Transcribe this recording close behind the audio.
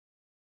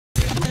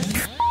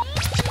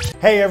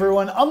Hey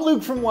everyone, I'm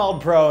Luke from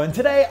Weldpro, and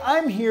today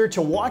I'm here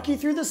to walk you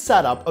through the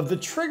setup of the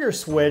trigger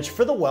switch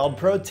for the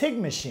Weldpro TIG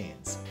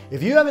machines.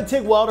 If you have a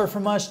TIG welder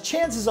from us,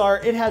 chances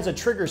are it has a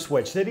trigger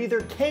switch that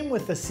either came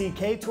with the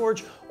CK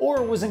torch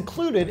or was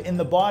included in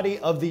the body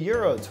of the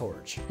Euro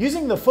torch.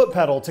 Using the foot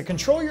pedal to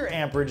control your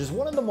amperage is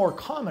one of the more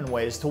common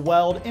ways to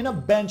weld in a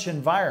bench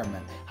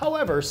environment.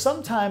 However,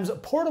 sometimes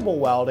portable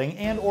welding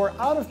and or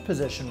out of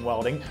position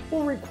welding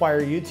will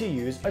require you to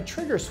use a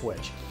trigger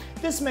switch.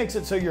 This makes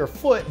it so your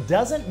foot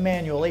doesn't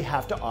manually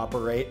have to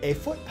operate a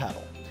foot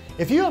pedal.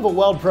 If you have a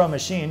Weldpro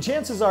machine,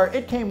 chances are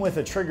it came with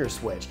a trigger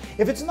switch.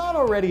 If it's not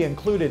already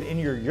included in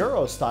your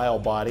Euro style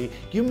body,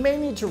 you may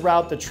need to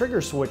route the trigger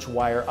switch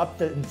wire up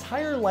the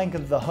entire length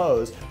of the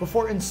hose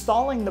before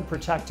installing the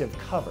protective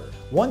cover.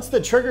 Once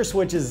the trigger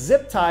switch is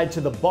zip tied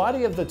to the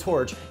body of the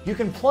torch, you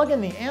can plug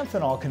in the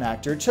Amphenol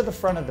connector to the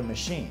front of the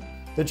machine.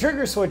 The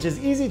trigger switch is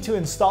easy to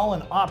install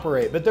and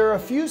operate, but there are a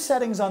few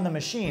settings on the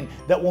machine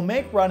that will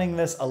make running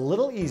this a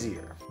little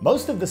easier.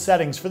 Most of the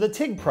settings for the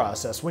TIG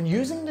process when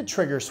using the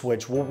trigger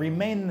switch will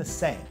remain the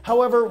same.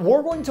 However,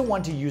 we're going to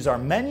want to use our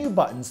menu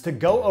buttons to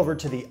go over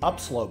to the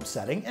upslope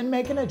setting and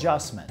make an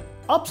adjustment.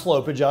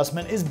 Upslope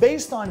adjustment is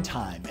based on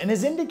time and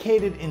is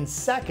indicated in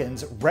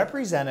seconds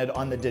represented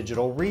on the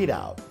digital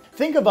readout.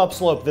 Think of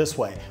upslope this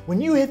way: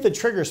 when you hit the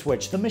trigger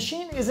switch, the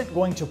machine isn't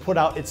going to put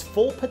out its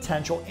full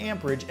potential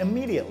amperage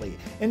immediately.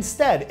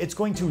 Instead, it's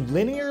going to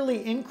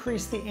linearly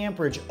increase the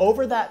amperage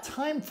over that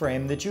time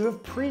frame that you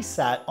have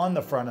preset on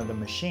the front of the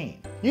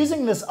machine.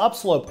 Using this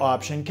upslope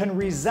option can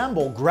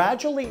resemble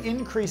gradually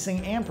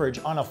increasing amperage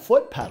on a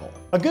foot pedal.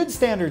 A good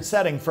standard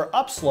setting for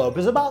upslope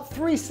is about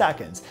 3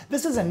 seconds.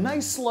 This is a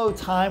nice slow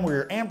time where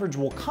your amperage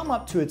will come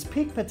up to its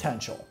peak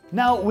potential.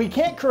 Now, we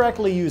can't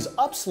correctly use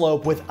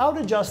upslope without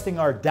adjusting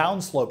our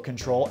downslope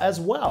control as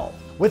well.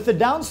 With the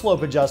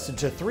downslope adjusted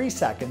to 3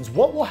 seconds,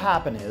 what will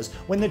happen is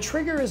when the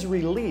trigger is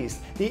released,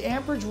 the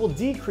amperage will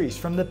decrease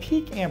from the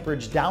peak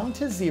amperage down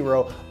to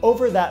 0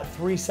 over that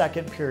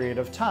 3-second period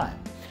of time.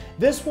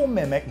 This will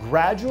mimic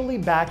gradually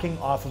backing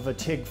off of a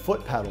TIG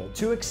foot pedal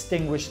to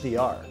extinguish the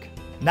arc.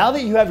 Now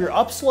that you have your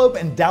upslope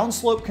and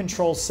downslope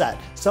controls set,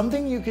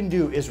 something you can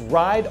do is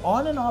ride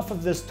on and off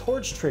of this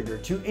torch trigger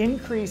to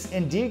increase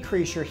and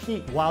decrease your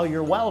heat while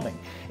you're welding.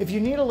 If you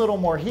need a little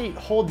more heat,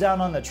 hold down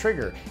on the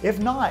trigger. If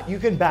not, you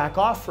can back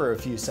off for a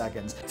few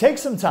seconds. Take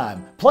some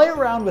time, play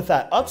around with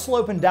that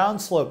upslope and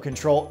downslope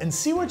control and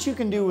see what you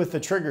can do with the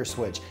trigger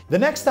switch. The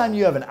next time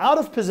you have an out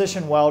of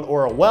position weld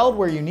or a weld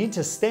where you need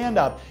to stand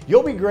up,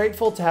 you'll be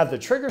grateful to have the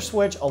trigger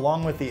switch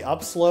along with the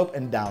upslope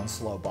and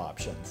downslope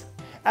options.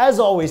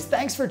 As always,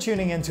 thanks for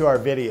tuning into our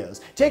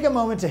videos. Take a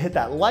moment to hit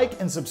that like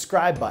and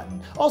subscribe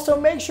button. Also,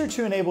 make sure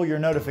to enable your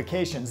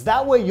notifications.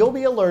 That way you'll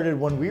be alerted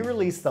when we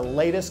release the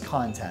latest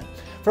content.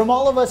 From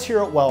all of us here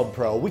at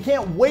Weldpro, we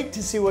can't wait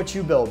to see what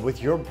you build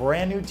with your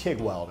brand new TIG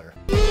welder.